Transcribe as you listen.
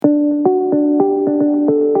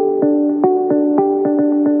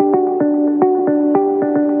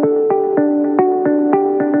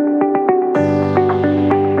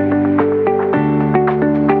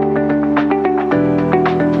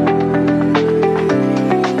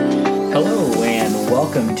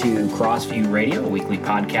Welcome to Crossview Radio, a weekly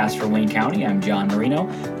podcast for Wayne County. I'm John Marino,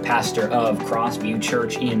 pastor of Crossview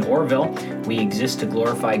Church in Orrville. We exist to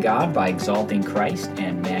glorify God by exalting Christ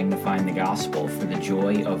and magnifying the gospel for the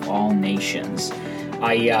joy of all nations.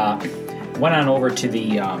 I went on over to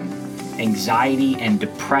the Anxiety and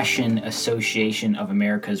Depression Association of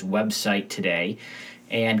America's website today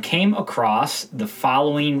and came across the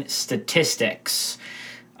following statistics.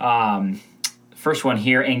 First one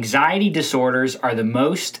here, anxiety disorders are the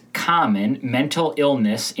most common mental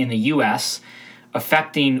illness in the U.S.,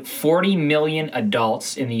 affecting 40 million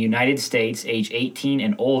adults in the United States age 18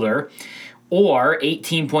 and older, or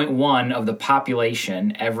 18.1% of the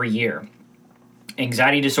population every year.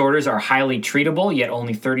 Anxiety disorders are highly treatable, yet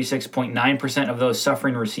only 36.9% of those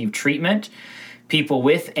suffering receive treatment. People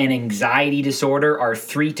with an anxiety disorder are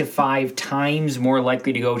 3 to 5 times more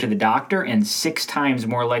likely to go to the doctor and 6 times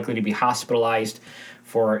more likely to be hospitalized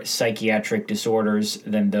for psychiatric disorders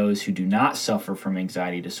than those who do not suffer from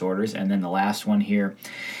anxiety disorders. And then the last one here,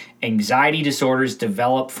 anxiety disorders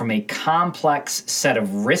develop from a complex set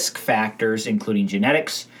of risk factors, including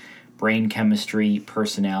genetics, brain chemistry,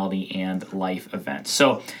 personality, and life events.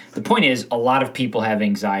 So the point is, a lot of people have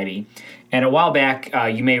anxiety. And a while back,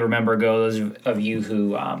 you may remember, those of you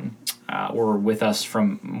who were with us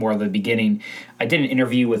from more of the beginning, I did an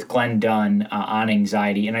interview with Glenn Dunn on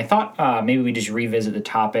anxiety, and I thought maybe we just revisit the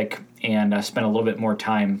topic and spend a little bit more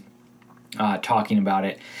time talking about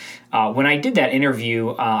it. When I did that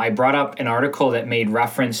interview, I brought up an article that made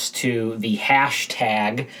reference to the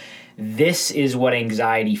hashtag, "This is what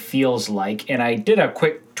anxiety feels like," and I did a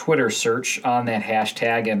quick Twitter search on that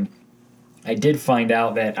hashtag, and I did find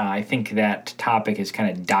out that I think that topic has kind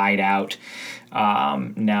of died out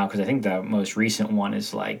now, because I think the most recent one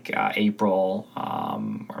is like April,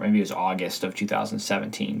 or maybe it was August of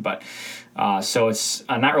 2017. But so it's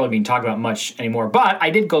not really being talked about much anymore. But I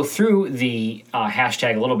did go through the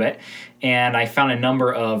hashtag a little bit, and I found a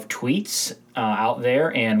number of tweets out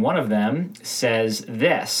there, and one of them says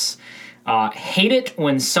this: hate it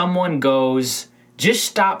when someone goes, "Just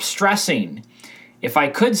stop stressing. If I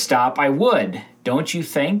could stop, I would. Don't you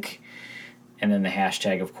think?" And then the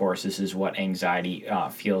hashtag, of course, this is what anxiety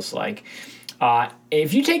feels like.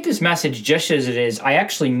 If you take this message just as it is, I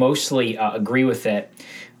actually mostly agree with it.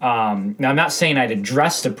 Now, I'm not saying I'd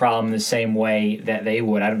address the problem the same way that they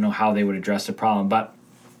would. I don't know how they would address the problem, but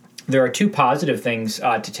there are 2 positive things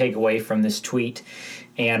to take away from this tweet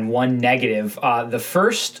and 1 negative. The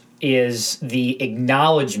first is the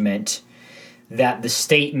acknowledgement that the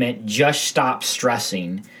statement, "just stop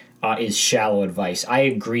stressing," is shallow advice. I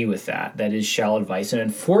agree with that. That is shallow advice. And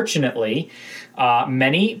unfortunately,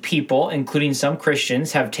 many people, including some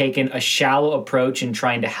Christians, have taken a shallow approach in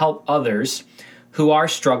trying to help others who are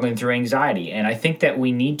struggling through anxiety. And I think that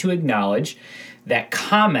we need to acknowledge that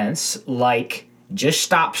comments like "just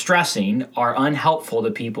stop stressing" are unhelpful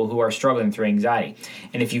to people who are struggling through anxiety.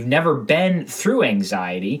 And if you've never been through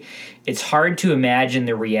anxiety, it's hard to imagine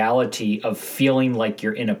the reality of feeling like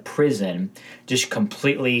you're in a prison, just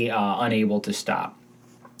completely unable to stop.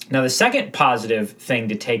 Now, the second positive thing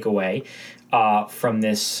to take away from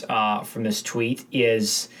this tweet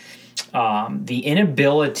is the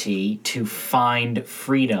inability to find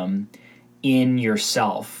freedom in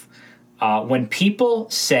yourself. When people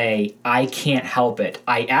say, "I can't help it,"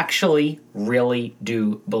 I actually really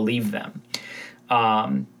do believe them.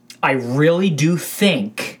 I really do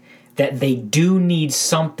think that they do need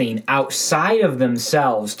something outside of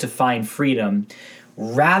themselves to find freedom,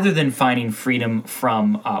 rather than finding freedom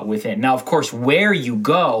from within. Now, of course, where you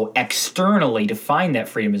go externally to find that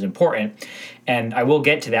freedom is important, and I will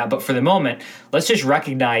get to that. But for the moment, let's just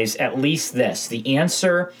recognize at least this: the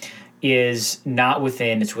answer is not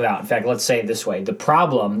within, it's without. In fact, let's say it this way: the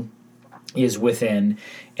problem is within,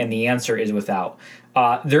 and the answer is without.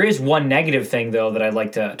 There is 1 negative thing, though, that I'd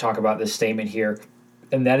like to talk about this statement here,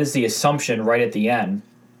 and that is the assumption right at the end.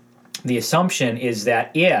 The assumption is that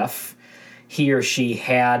if he or she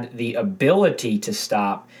had the ability to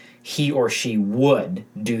stop, he or she would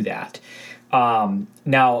do that.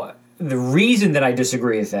 Now, the reason that I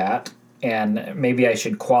disagree with that, and maybe I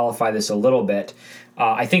should qualify this a little bit,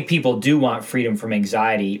 I think people do want freedom from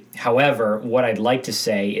anxiety. However, what I'd like to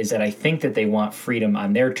say is that I think that they want freedom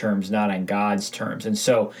on their terms, not on God's terms. And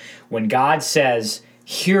so when God says,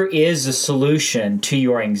 "Here is a solution to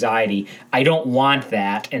your anxiety," I don't want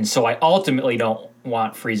that. And so I ultimately don't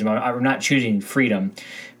want freedom. I'm not choosing freedom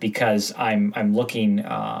because I'm looking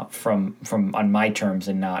from on my terms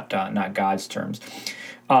and not God's terms.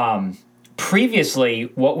 Previously,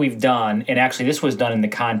 what we've done, and actually this was done in the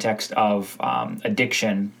context of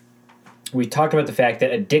addiction, we talked about the fact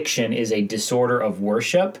that addiction is a disorder of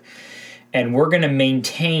worship, and we're going to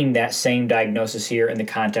maintain that same diagnosis here in the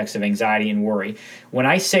context of anxiety and worry. When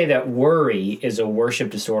I say that worry is a worship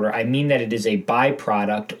disorder, I mean that it is a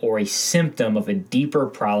byproduct or a symptom of a deeper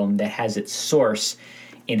problem that has its source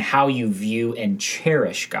in how you view and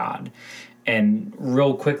cherish God. And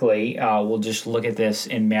real quickly, we'll just look at this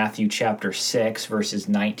in Matthew chapter 6, verses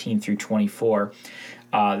 19 through 24.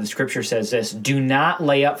 The scripture says this: "Do not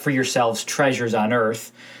lay up for yourselves treasures on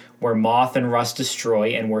earth, where moth and rust destroy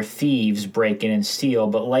and where thieves break in and steal,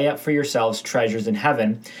 but lay up for yourselves treasures in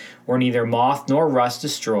heaven, where neither moth nor rust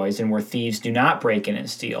destroys and where thieves do not break in and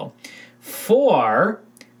steal. For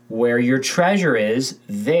where your treasure is,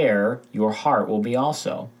 there your heart will be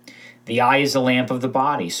also. The eye is the lamp of the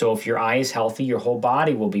body. So if your eye is healthy, your whole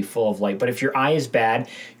body will be full of light. But if your eye is bad,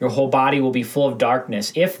 your whole body will be full of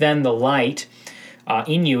darkness. If then the light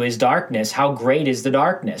in you is darkness, how great is the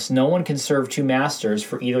darkness? No one can serve two masters,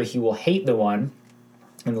 for either he will hate the one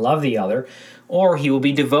and love the other, or he will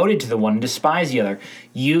be devoted to the one and despise the other.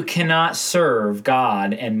 You cannot serve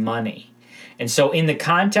God and money." And so in the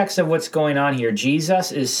context of what's going on here,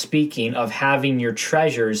 Jesus is speaking of having your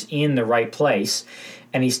treasures in the right place,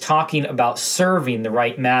 and he's talking about serving the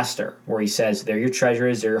right master, where he says, there your treasure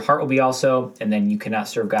is, there your heart will be also, and then you cannot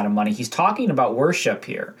serve God and money. He's talking about worship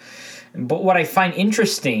here. But what I find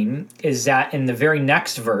interesting is that in the very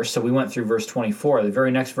next verse, so we went through verse 24, the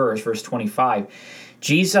very next verse, verse 25,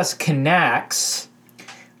 Jesus connects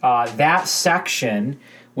that section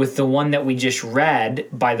with the one that we just read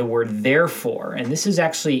by the word therefore. And this is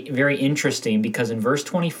actually very interesting because in verse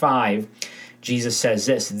 25, Jesus says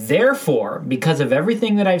this: "Therefore, because of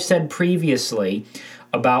everything that I've said previously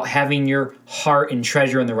about having your heart and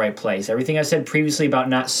treasure in the right place, everything I said previously about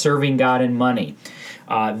not serving God and money,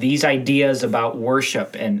 these ideas about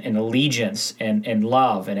worship and allegiance and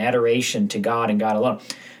love and adoration to God and God alone.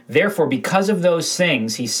 Therefore, because of those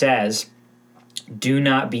things, he says, do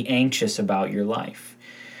not be anxious about your life.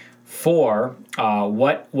 For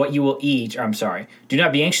what you will eat, do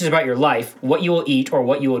not be anxious about your life, what you will eat or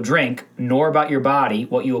what you will drink, nor about your body,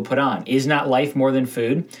 what you will put on. Is not life more than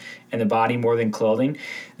food, and the body more than clothing?"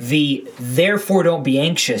 The "therefore don't be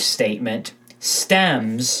anxious" statement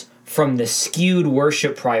stems from the skewed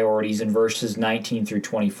worship priorities in verses 19 through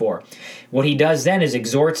 24. What he does then is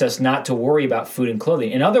exhorts us not to worry about food and clothing.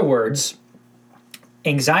 In other words,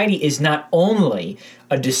 anxiety is not only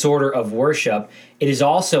a disorder of worship, it is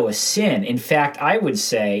also a sin. In fact, I would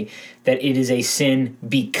say that it is a sin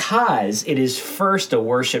because it is first a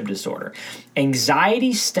worship disorder.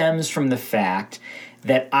 Anxiety stems from the fact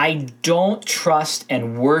that I don't trust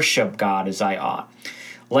and worship God as I ought.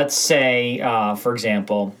 Let's say, for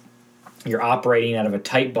example, you're operating out of a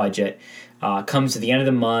tight budget, comes to the end of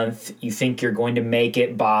the month, you think you're going to make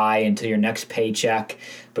it by until your next paycheck,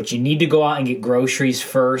 but you need to go out and get groceries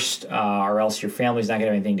first, or else your family's not going to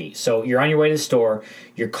have anything to eat. So you're on your way to the store,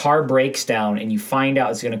 your car breaks down, and you find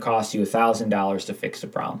out it's going to cost you $1,000 to fix the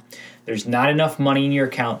problem. There's not enough money in your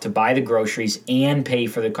account to buy the groceries and pay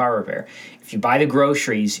for the car repair. If you buy the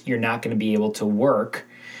groceries, you're not going to be able to work,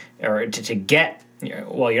 or to get,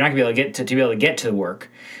 well, you're not going to be able to get to work.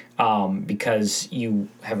 Because you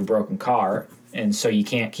have a broken car, and so you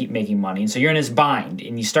can't keep making money. And so you're in this bind,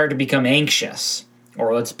 and you start to become anxious.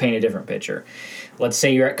 Or let's paint a different picture. Let's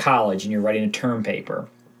say you're at college, and you're writing a term paper.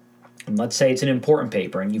 And let's say it's an important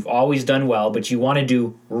paper, and you've always done well, but you want to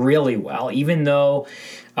do really well. Even though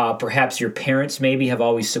perhaps your parents maybe have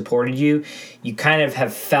always supported you, you kind of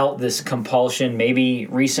have felt this compulsion, maybe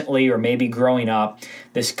recently or maybe growing up,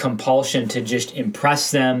 this compulsion to just impress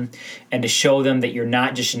them and to show them that you're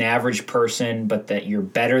not just an average person, but that you're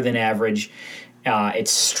better than average.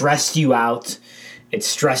 It's stressed you out. It's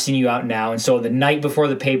stressing you out now. And so the night before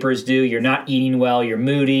the paper is due, you're not eating well, you're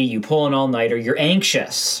moody, you pull an all-nighter, you're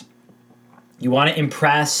anxious. You want to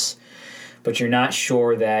impress, but you're not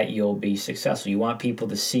sure that you'll be successful. You want people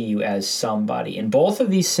to see you as somebody. In both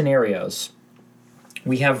of these scenarios,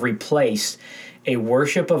 we have replaced a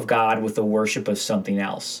worship of God with a worship of something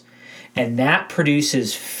else. And that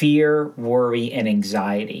produces fear, worry, and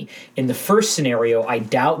anxiety. In the first scenario, I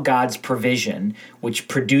doubt God's provision, which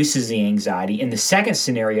produces the anxiety. In the second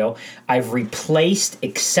scenario, I've replaced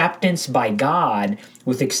acceptance by God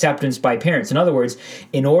with acceptance by parents. In other words,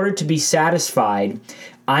 in order to be satisfied,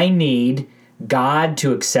 I need God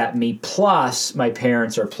to accept me plus my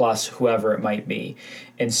parents or plus whoever it might be.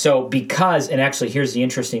 And so because, and actually here's the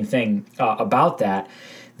interesting thing about that,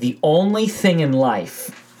 the only thing in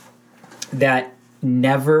life that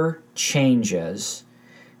never changes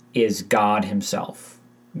is God himself.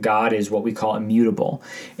 God is what we call immutable.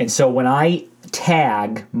 And so when I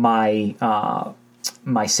tag my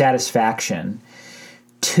satisfaction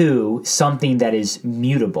to something that is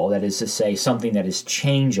mutable, that is to say, something that is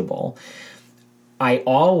changeable, I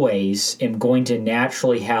always am going to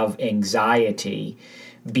naturally have anxiety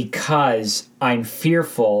because I'm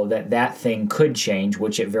fearful that that thing could change,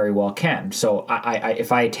 which it very well can. So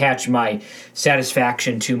if I attach my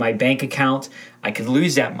satisfaction to my bank account, I could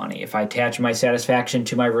lose that money. If I attach my satisfaction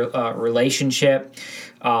to my relationship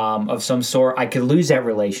of some sort, I could lose that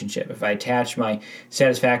relationship. If I attach my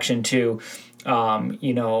satisfaction to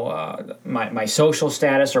my social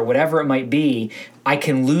status or whatever it might be, I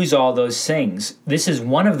can lose all those things. This is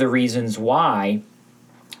one of the reasons why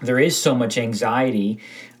there is so much anxiety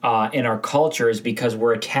in our culture, is because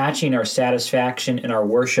we're attaching our satisfaction and our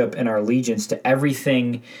worship and our allegiance to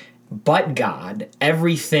everything but God.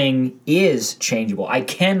 Everything is changeable. I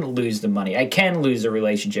can lose the money. I can lose the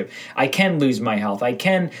relationship. I can lose my health. I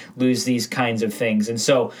can lose these kinds of things. And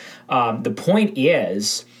so the point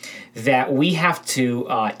is that we have to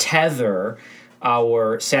tether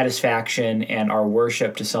our satisfaction and our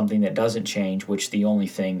worship to something that doesn't change, which the only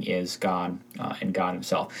thing is God and God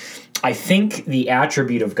himself. I think the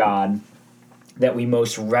attribute of God that we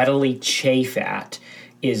most readily chafe at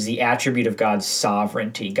is the attribute of God's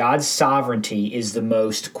sovereignty. God's sovereignty is the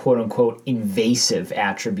most, quote-unquote, invasive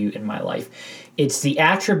attribute in my life. It's the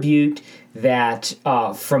attribute that,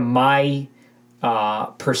 from my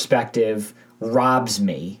perspective, robs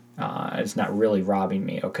me. It's not really robbing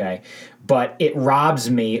me, okay? But it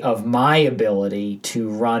robs me of my ability to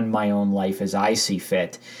run my own life as I see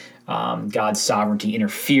fit. God's sovereignty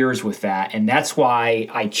interferes with that, and that's why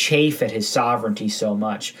I chafe at his sovereignty so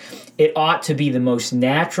much. It ought to be the most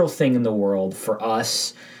natural thing in the world for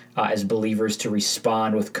us as believers to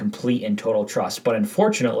respond with complete and total trust. But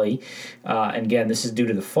unfortunately, and again, this is due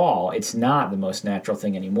to the fall, it's not the most natural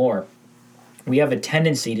thing anymore. We have a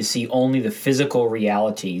tendency to see only the physical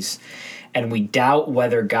realities, and we doubt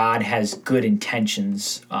whether God has good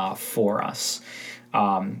intentions for us.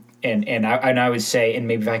 And I would say, and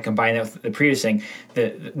maybe if I combine that with the previous thing,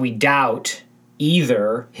 that we doubt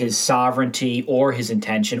either his sovereignty or his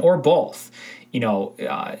intention, or both.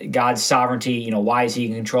 God's sovereignty, why is he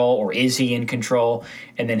in control, or is he in control?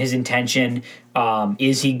 And then his intention,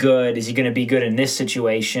 is he good? Is he going to be good in this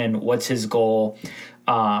situation? What's his goal?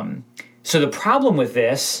 So the problem with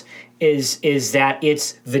this is that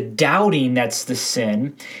it's the doubting that's the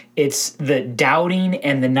sin. It's the doubting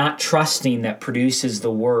and the not trusting that produces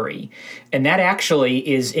the worry. And that actually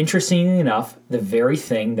is, interestingly enough, the very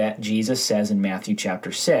thing that Jesus says in Matthew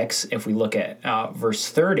chapter 6. If we look at verse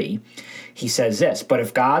 30, he says this, "But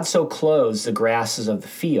if God so clothes the grasses of the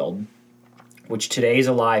field, which today is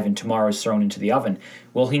alive and tomorrow is thrown into the oven,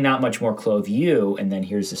 will he not much more clothe you?" And then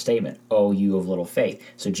here's the statement, "O you of little faith."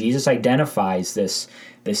 So Jesus identifies this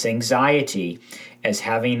anxiety as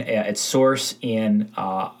having its source in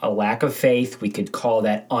a lack of faith. We could call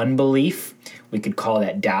that unbelief. We could call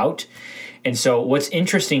that doubt. And so what's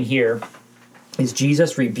interesting here is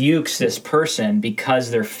Jesus rebukes this person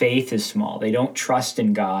because their faith is small. They don't trust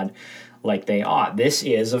in God like they ought. This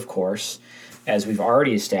is, of course, as we've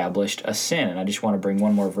already established, a sin. And I just want to bring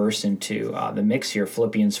one more verse into the mix here,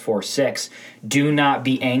 Philippians 4:6. Do not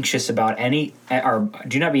be anxious about anything,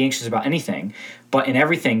 but in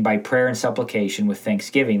everything by prayer and supplication with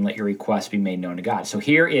thanksgiving, let your requests be made known to God. So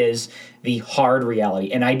here is the hard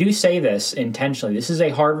reality. And I do say this intentionally. This is a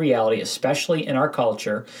hard reality, especially in our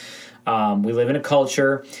culture. We live in a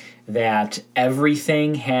culture that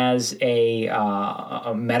everything has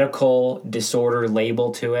a medical disorder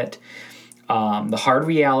label to it. The hard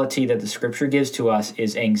reality that the Scripture gives to us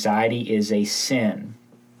is anxiety is a sin.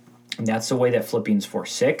 And that's the way that Philippians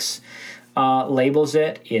 4:6 labels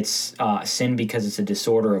it. It's sin because it's a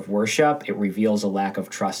disorder of worship. It reveals a lack of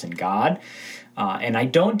trust in God. And I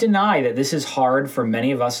don't deny that this is hard for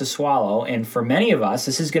many of us to swallow. And for many of us,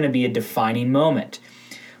 this is going to be a defining moment.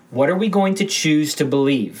 What are we going to choose to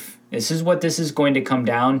believe? This is what this is going to come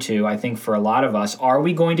down to, I think, for a lot of us. Are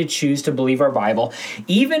we going to choose to believe our Bible,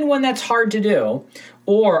 even when that's hard to do,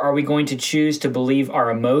 or are we going to choose to believe our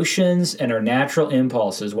emotions and our natural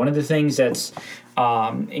impulses? One of the things that's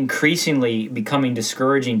increasingly becoming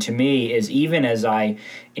discouraging to me is, even as I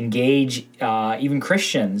engage even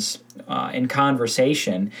Christians in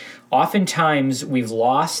conversation, oftentimes we've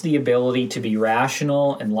lost the ability to be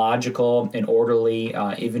rational and logical and orderly,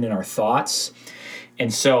 even in our thoughts.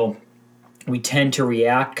 And so we tend to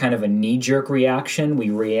react kind of a knee-jerk reaction. We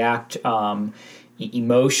react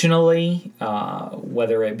emotionally,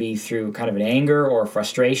 whether it be through kind of an anger or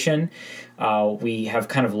frustration. We have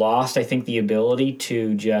kind of lost, I think, the ability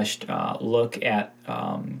to just look at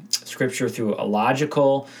Scripture through a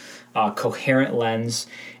logical, coherent lens.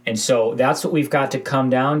 And so that's what we've got to come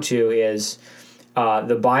down to is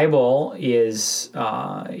the Bible is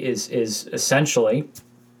essentially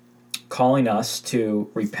calling us to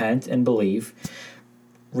repent and believe,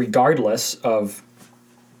 regardless of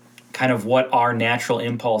kind of what our natural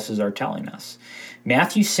impulses are telling us.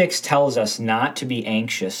 Matthew 6 tells us not to be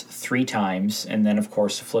anxious 3 times, and then, of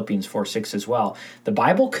course, Philippians 4:6 as well. The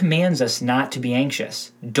Bible commands us not to be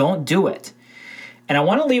anxious. Don't do it. And I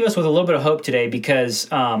want to leave us with a little bit of hope today because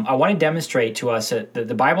I want to demonstrate to us that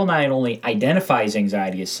the Bible not only identifies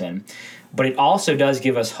anxiety as sin, but it also does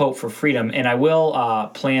give us hope for freedom. And I will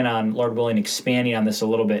plan on, Lord willing, expanding on this a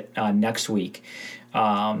little bit next week.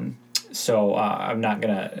 So I'm not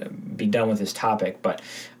going to be done with this topic. But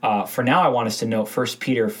for now, I want us to note 1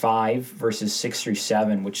 Peter 5, verses 6 through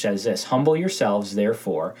 7, which says this: "Humble yourselves,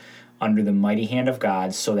 therefore, under the mighty hand of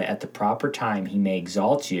God, so that at the proper time he may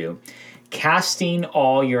exalt you, casting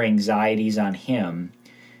all your anxieties on him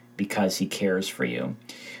because he cares for you."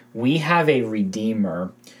 We have a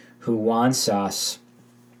Redeemer who wants us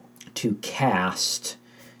to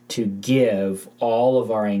give all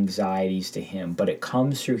of our anxieties to him, but it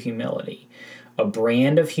comes through humility, a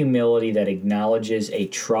brand of humility that acknowledges a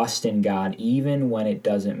trust in God even when it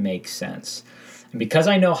doesn't make sense. And because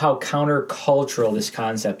I know how countercultural this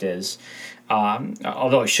concept is,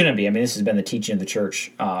 although it shouldn't be. I mean, this has been the teaching of the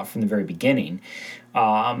church from the very beginning.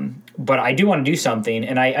 But I do want to do something,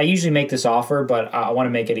 and I usually make this offer, but I want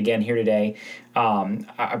to make it again here today.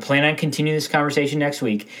 I plan on continuing this conversation next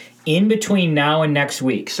week. In between now and next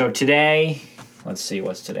week, so today, let's see,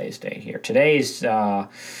 what's today's date here? Today is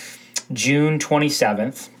June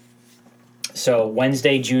 27th, so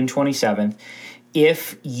Wednesday, June 27th.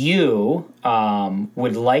 If you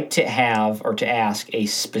would like to have or to ask a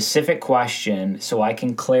specific question so I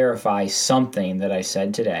can clarify something that I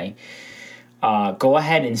said today, go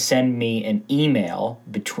ahead and send me an email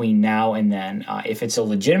between now and then. If it's a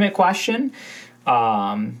legitimate question,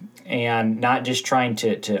 and not just trying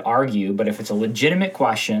to argue, but if it's a legitimate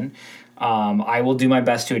question, I will do my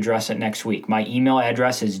best to address it next week. My email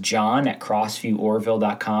address is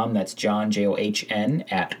john@crossvieworville.com. That's John, John,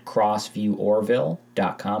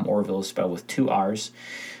 @crossvieworville.com. Orville is spelled with 2 R's.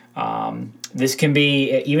 This can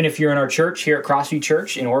be, even if you're in our church here at Crossview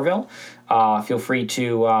Church in Orville, feel free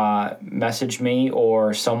to message me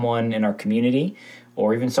or someone in our community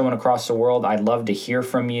or even someone across the world. I'd love to hear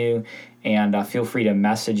from you, and feel free to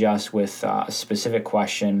message us with a specific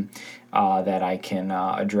question that I can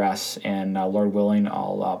address, and Lord willing,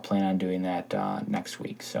 I'll plan on doing that next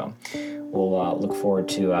week. So we'll look forward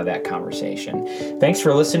to that conversation. Thanks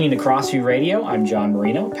for listening to Crossview Radio. I'm John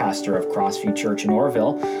Marino, pastor of Crossview Church in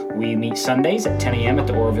Orville. We meet Sundays at 10 a.m. at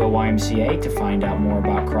the Orville YMCA. To find out more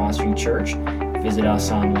about Crossview Church, visit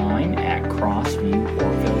us online at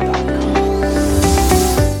crossvieworville.com.